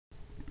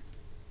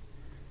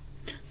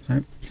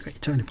So you've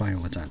got your TinyPi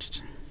all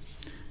attached,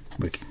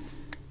 working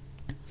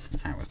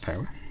out with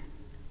power.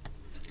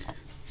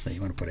 So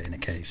you want to put it in a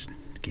case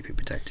to keep it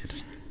protected.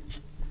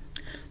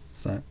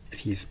 So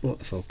if you've bought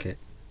the full kit,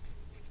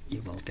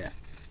 you will get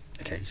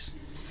a case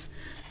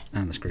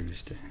and the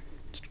screws to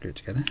screw it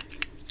together.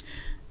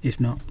 If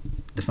not,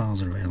 the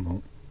files are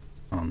available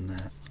on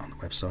the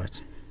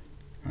website.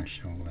 I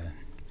shall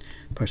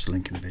post a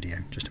link in the video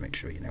just to make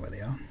sure you know where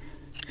they are.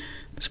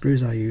 The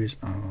screws I use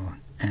are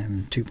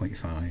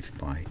M2.5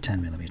 by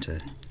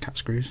 10mm cap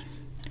screws.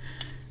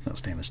 They're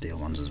stainless steel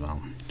ones as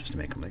well, just to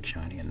make them look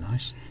shiny and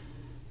nice.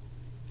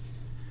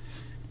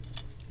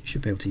 You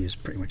should be able to use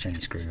pretty much any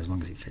screw as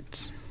long as it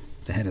fits.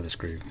 The head of the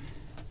screw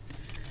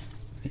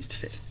needs to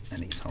fit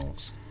in these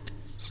holes,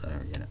 so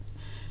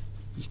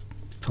you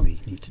probably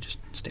need to just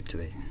stick to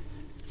the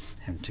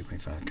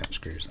M2.5 cap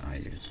screws I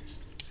use.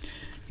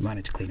 You might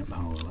need to clean up the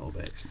holes a little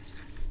bit,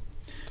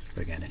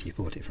 but again, if you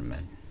bought it from me,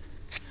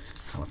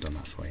 I'll have done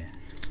that for you.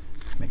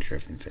 Make sure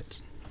everything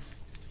fits.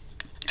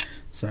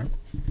 So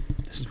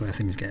this is where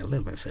things get a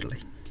little bit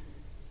fiddly.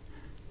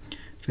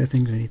 First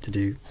things we need to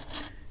do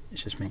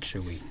is just make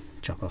sure we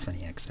chop off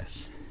any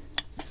excess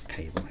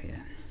cable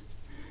here,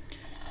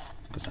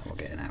 because that will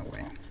get in our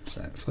way.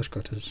 So flush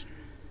cutters,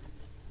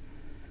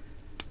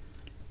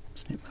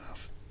 snip that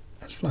off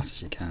as flat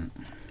as you can,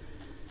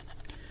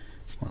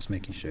 whilst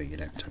making sure you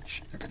don't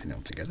touch everything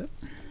all together,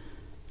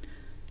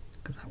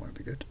 because that won't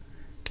be good.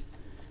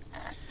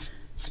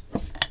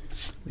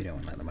 We don't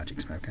want to let the magic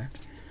smoke out.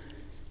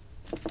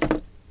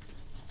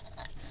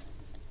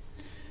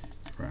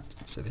 Right,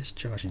 so this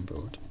charging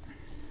board,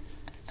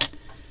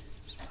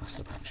 just pass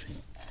the battery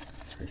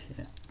through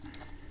here,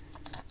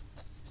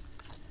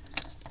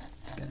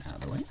 get it out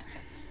of the way.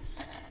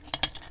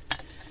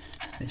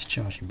 This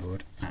charging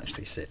board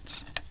actually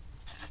sits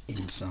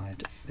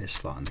inside this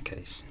slot in the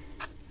case,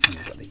 and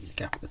you've got the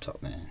gap at the top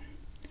there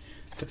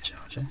for the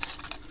charger.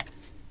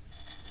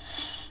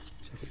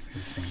 So if we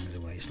move things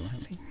away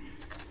slightly,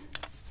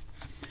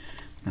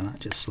 now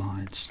that just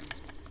slides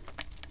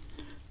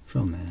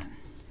from there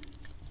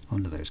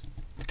under those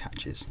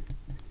catches.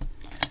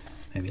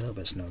 Maybe a little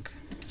bit snug,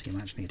 so you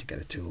might need to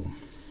get a tool.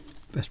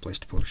 Best place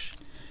to push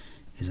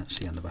is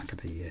actually on the back of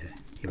the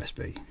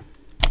USB,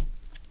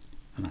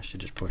 and that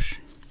should just push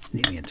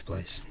neatly into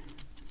place.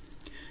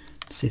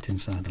 Sit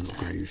inside the little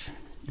groove.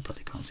 You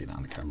probably can't see that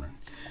on the camera,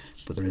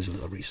 but there is a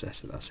little recess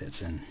that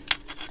sits in,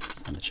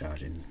 and the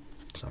charging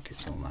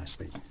socket's all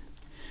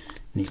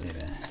neatly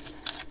there.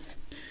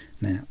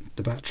 Now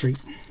the battery,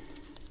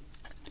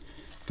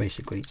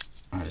 basically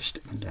I just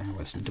stick them down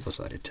with some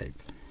double-sided tape,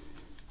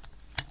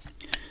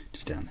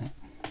 just down there.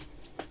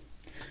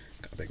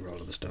 Got a big roll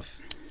of the stuff,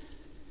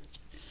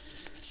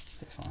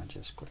 so if I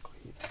just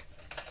quickly,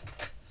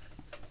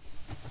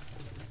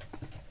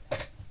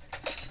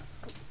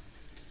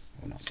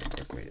 or not so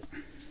quickly,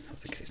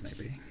 as the case may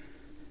be.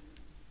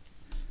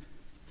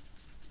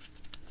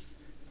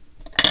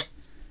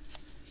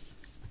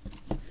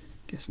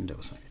 Get some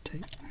double-sided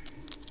tape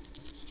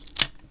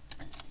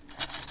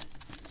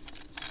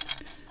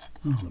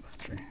on the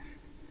battery.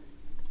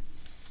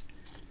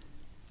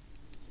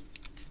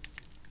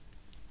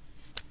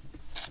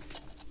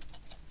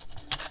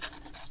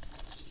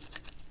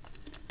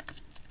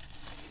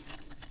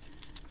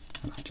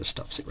 And that just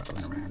stops it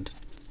rattling around.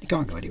 It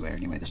can't go anywhere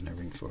anyway, there's no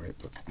ring for it,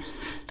 but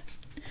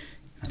you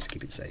have to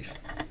keep it safe.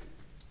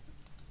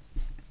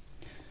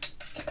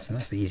 So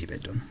that's the easy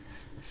bit done.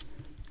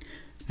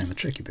 And the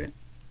tricky bit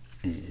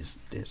is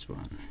this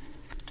one.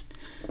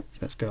 So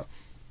that's got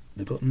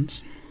the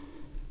buttons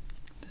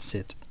that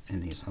sit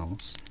in these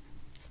holes.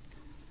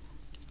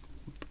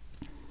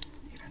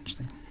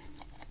 Eventually.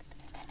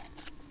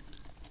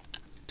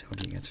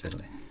 Told you it gets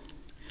fiddly.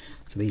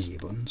 So these are your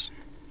buttons,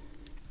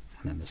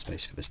 and then the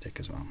space for the stick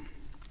as well.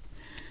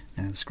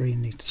 Now the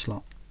screen needs to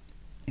slot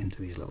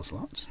into these little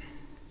slots,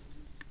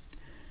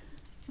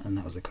 and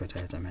that was the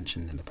cutout I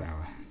mentioned in the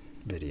power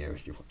video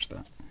if you watched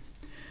that.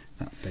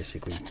 That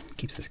basically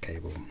keeps this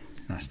cable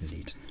nice and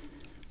neat.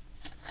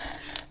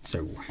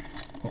 So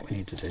what we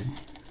need to do,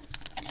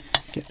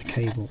 get the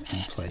cable in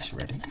place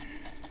ready.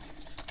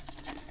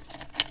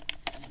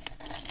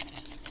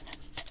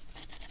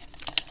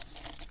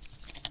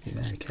 Be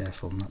very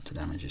careful not to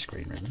damage your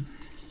screen ribbon.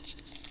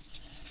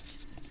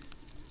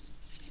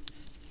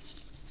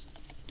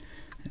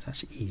 It's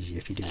actually easier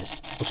if you do it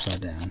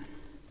upside down,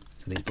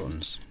 so these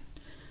buttons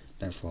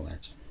don't fall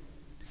out,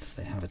 because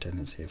they have a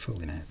tendency of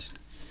falling out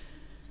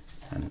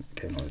and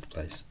going all over the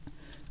place.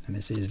 And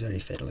this is very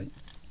fiddly,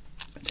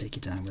 but take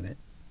your time with it,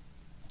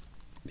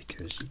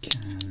 because you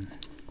can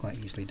quite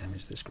easily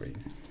damage the screen.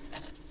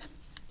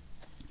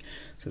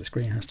 So the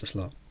screen has to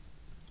slot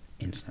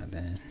inside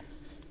there,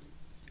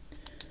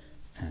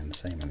 and the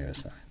same on the other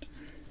side.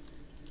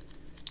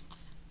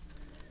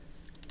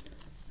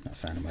 Not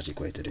found a magic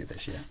way to do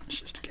this yet, it's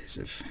just a case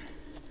of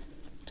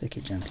take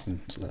it gentle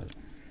and slow.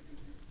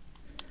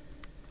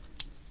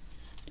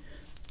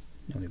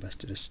 Normally best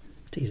to just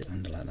tease it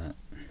under like that.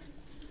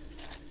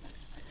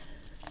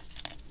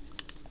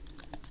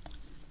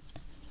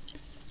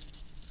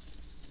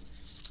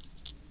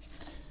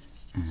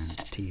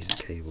 tease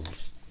the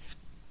cables.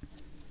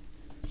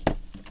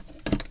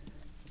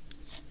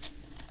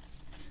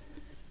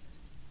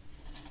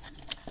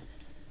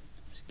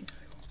 Just get a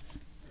little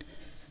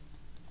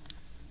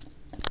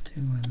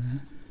tool in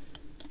there.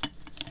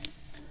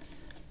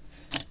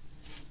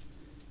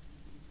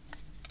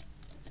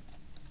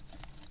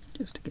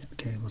 Just to get the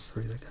cables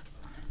through the gap.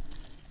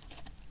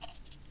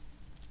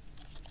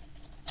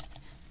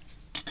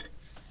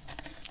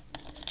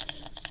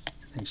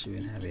 They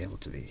should now be able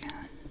to be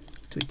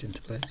tweaked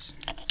into place.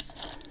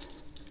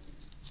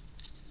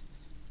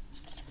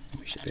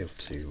 We should be able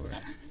to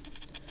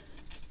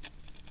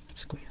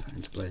squeeze that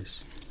into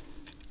place.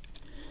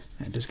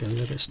 Now it does get a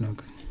little bit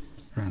snug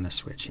around the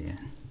switch here.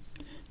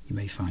 You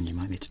may find you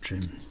might need to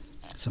trim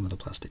some of the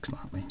plastic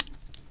slightly,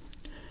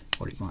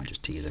 or it might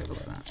just tease over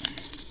like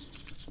that.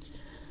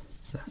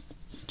 So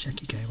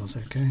check your cables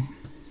okay.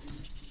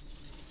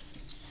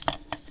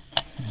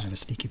 Have a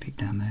sneaky peek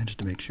down there just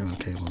to make sure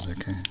the cable's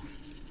okay.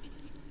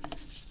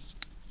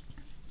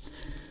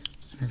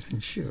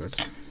 Everything should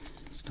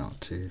start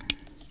to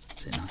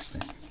sit nicely.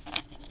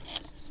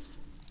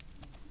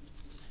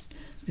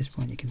 At this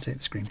point you can take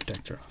the screen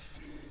protector off,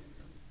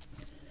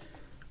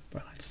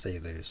 but I like to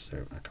save those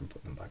so I can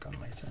put them back on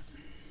later.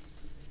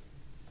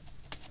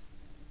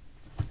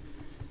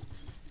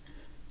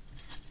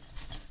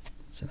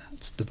 So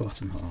that's the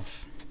bottom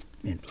half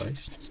in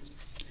place.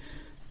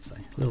 So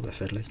a little bit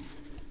fiddly,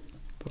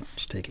 but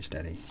just take it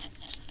steady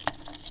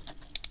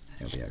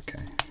and it'll be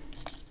okay.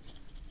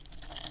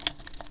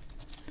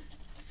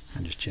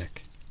 And just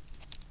check.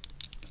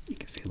 You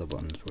can feel the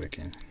buttons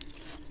working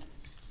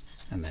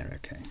and they're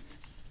okay.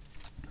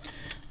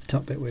 The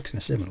top bit works in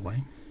a similar way,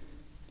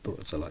 but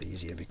it's a lot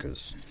easier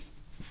because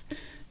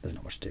there's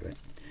not much to it.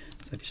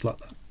 So if you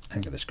slot that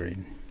over the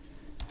screen,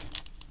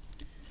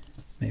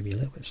 maybe a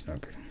little bit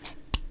snug,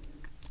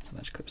 that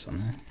just clips on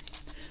there,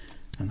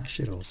 and that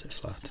should all sit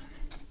flat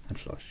and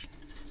flush.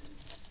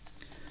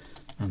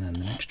 And then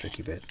the next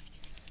tricky bit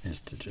is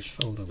to just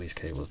fold all these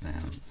cables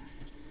down.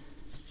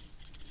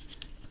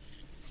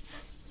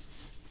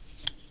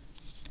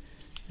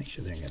 Make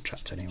sure they don't get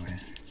trapped anywhere.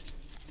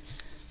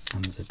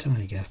 And there's a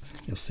tiny gap.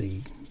 You'll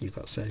see you've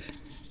got safe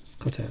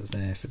cutouts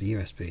there for the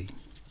USB,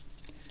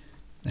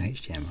 the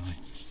HDMI,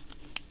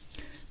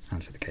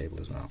 and for the cable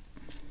as well.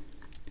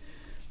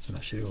 So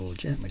that should all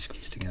gently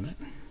squeeze together.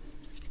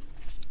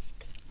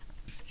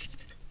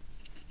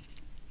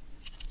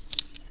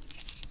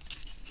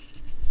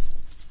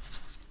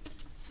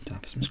 Time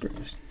for some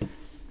screws.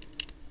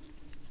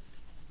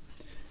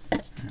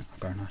 I've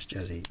got a nice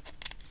jazzy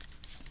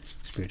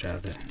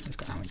screwdriver that's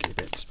got Allen key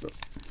bits, but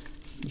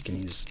you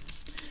can use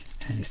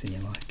anything you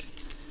like.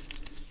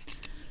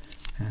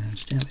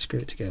 Just gently screw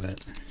it together.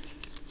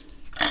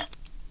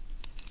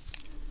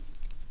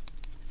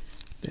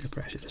 Bit of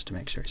pressure just to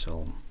make sure it's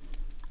all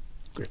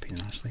gripping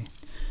nicely,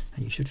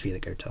 and you should feel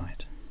it go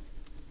tight.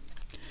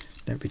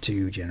 Don't be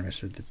too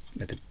generous with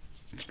the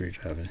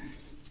screwdriver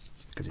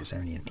because it's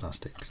only in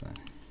plastic, so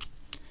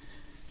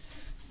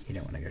you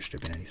don't want to go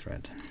stripping any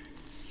thread.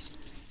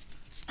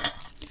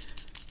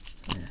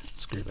 Yeah,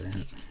 screw it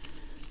in.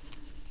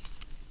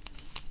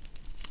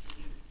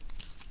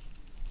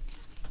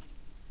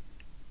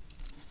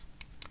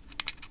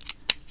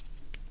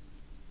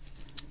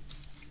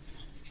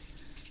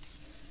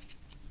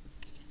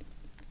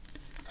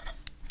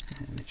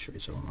 And make sure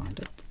it's all lined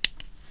up.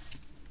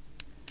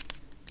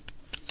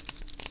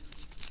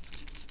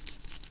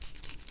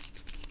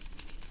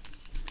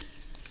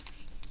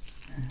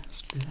 And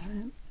screw that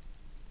in.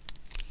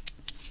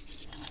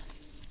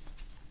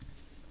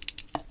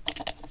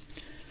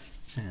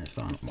 And the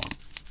final one.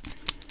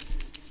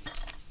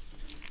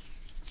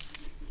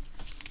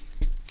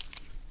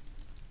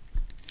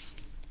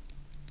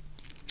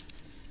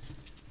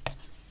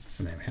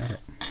 And there we have it.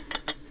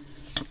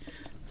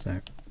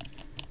 So,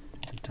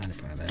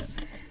 TinyPi there.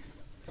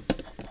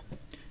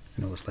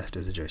 And all that's left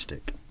is a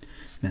joystick.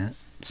 Now,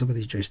 some of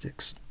these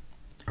joysticks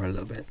are a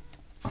little bit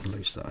on the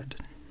loose side.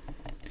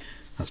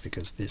 That's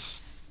because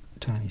this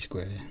tiny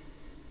square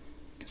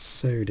is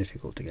so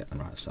difficult to get the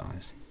right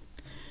size.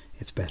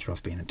 It's better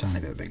off being a tiny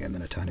bit bigger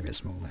than a tiny bit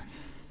smaller.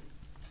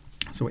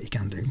 So what you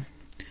can do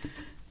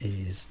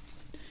is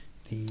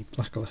the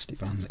black elastic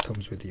band that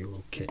comes with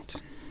your kit.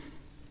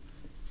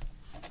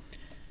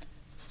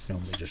 It's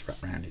normally just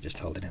wrapped around it, just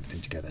holding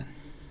everything together.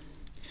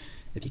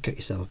 If you cut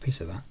yourself a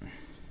piece of that,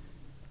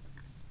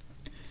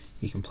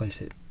 you can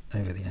place it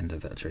over the end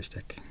of that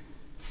joystick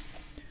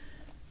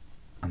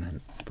and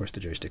then push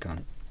the joystick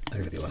on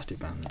over the elastic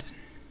band,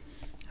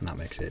 and that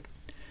makes it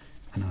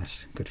a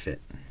nice good fit.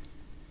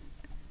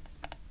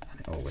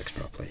 It all works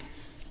properly.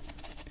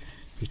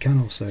 You can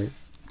also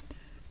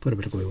put a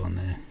bit of glue on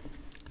there,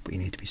 but you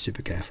need to be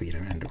super careful you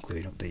don't end up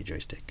gluing up the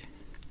joystick.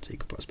 So you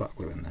could put a spot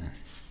glue in there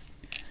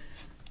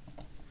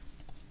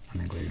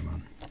and then glue them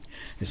on.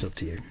 It's up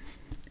to you.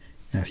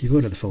 Now if you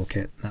order the full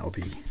kit, that will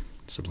be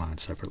supplied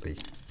separately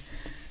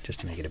just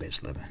to make it a bit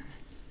slimmer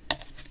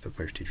for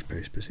postage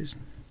purposes.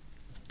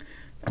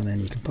 And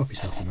then you can pop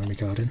yourself a memory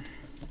card in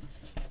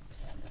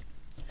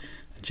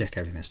and check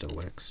everything still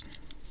works.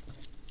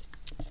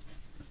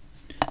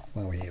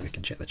 while we're here we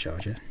can check the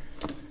charger.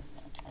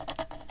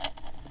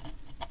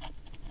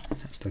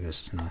 That still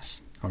gives us a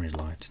nice orange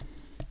light,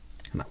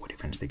 and that would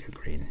eventually go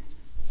green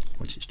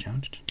once it's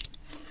charged.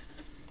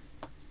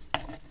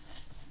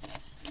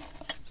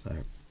 So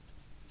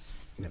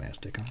with our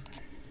stick on,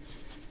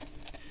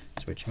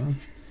 switch on,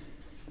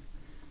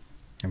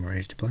 and we're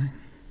ready to play.